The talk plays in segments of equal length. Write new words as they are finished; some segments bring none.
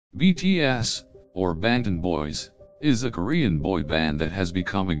BTS, or Bangtan Boys, is a Korean boy band that has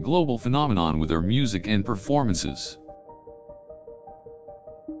become a global phenomenon with their music and performances.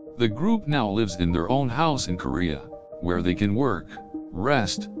 The group now lives in their own house in Korea, where they can work,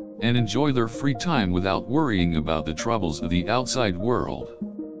 rest, and enjoy their free time without worrying about the troubles of the outside world.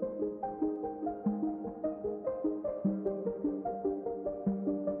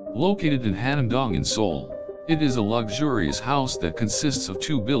 Located in Hanam-dong in Seoul, it is a luxurious house that consists of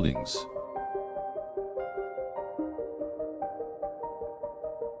 2 buildings.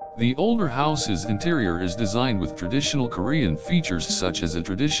 The older house's interior is designed with traditional Korean features such as a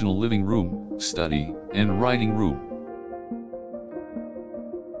traditional living room, study, and writing room.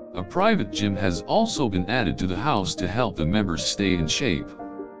 A private gym has also been added to the house to help the members stay in shape.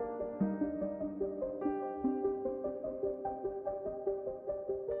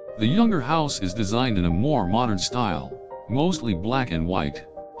 The younger house is designed in a more modern style, mostly black and white,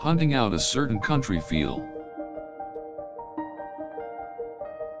 hunting out a certain country feel.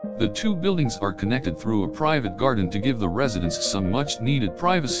 The 2 buildings are connected through a private garden to give the residents some much-needed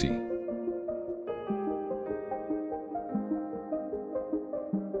privacy.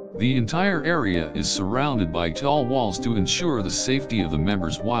 The entire area is surrounded by tall walls to ensure the safety of the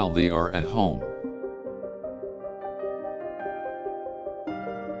members while they are at home.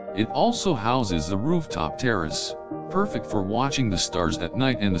 It also houses a rooftop terrace, perfect for watching the stars at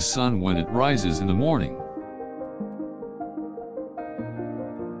night and the sun when it rises in the morning.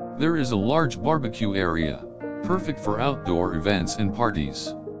 There is a large barbecue area, perfect for outdoor events and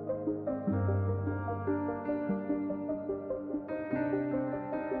parties.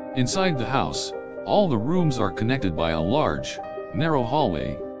 Inside the house, all the rooms are connected by a large, narrow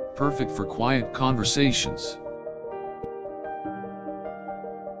hallway, perfect for quiet conversations.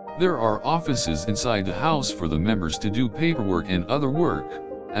 There are offices inside the house for the members to do paperwork and other work,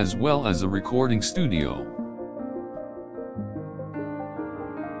 as well as a recording studio.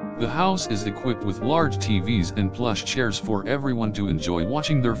 The house is equipped with large TVs and plush chairs for everyone to enjoy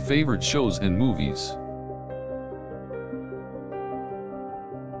watching their favorite shows and movies.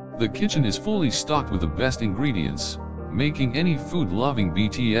 The kitchen is fully stocked with the best ingredients, making any food-loving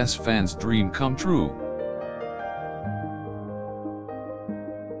BTS fans' dream come true.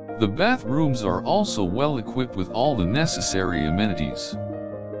 The bathrooms are also well equipped with all the necessary amenities.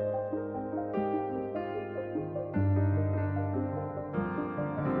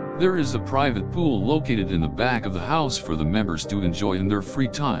 There is a private pool located in the back of the house for the members to enjoy in their free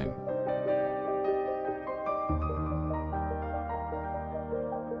time.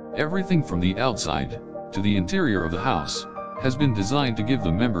 Everything from the outside to the interior of the house has been designed to give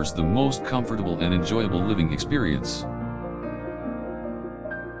the members the most comfortable and enjoyable living experience.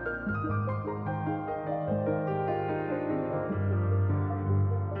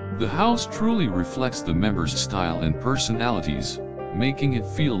 The house truly reflects the members' style and personalities, making it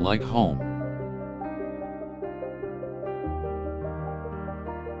feel like home.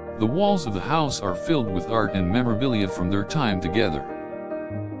 The walls of the house are filled with art and memorabilia from their time together.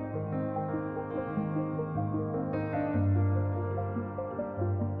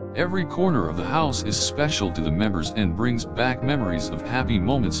 Every corner of the house is special to the members and brings back memories of happy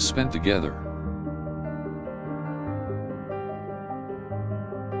moments spent together.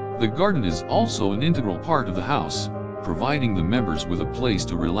 The garden is also an integral part of the house, providing the members with a place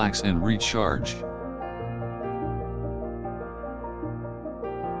to relax and recharge.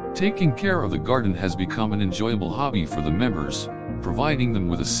 Taking care of the garden has become an enjoyable hobby for the members, providing them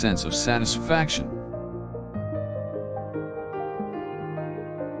with a sense of satisfaction.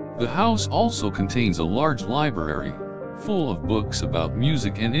 The house also contains a large library, full of books about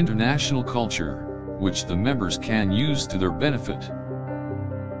music and international culture, which the members can use to their benefit.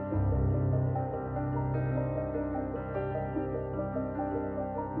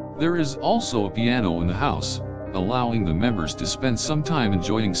 There is also a piano in the house, allowing the members to spend some time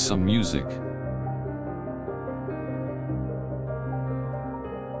enjoying some music.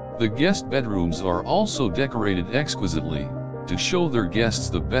 The guest bedrooms are also decorated exquisitely, to show their guests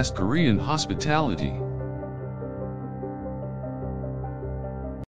the best Korean hospitality.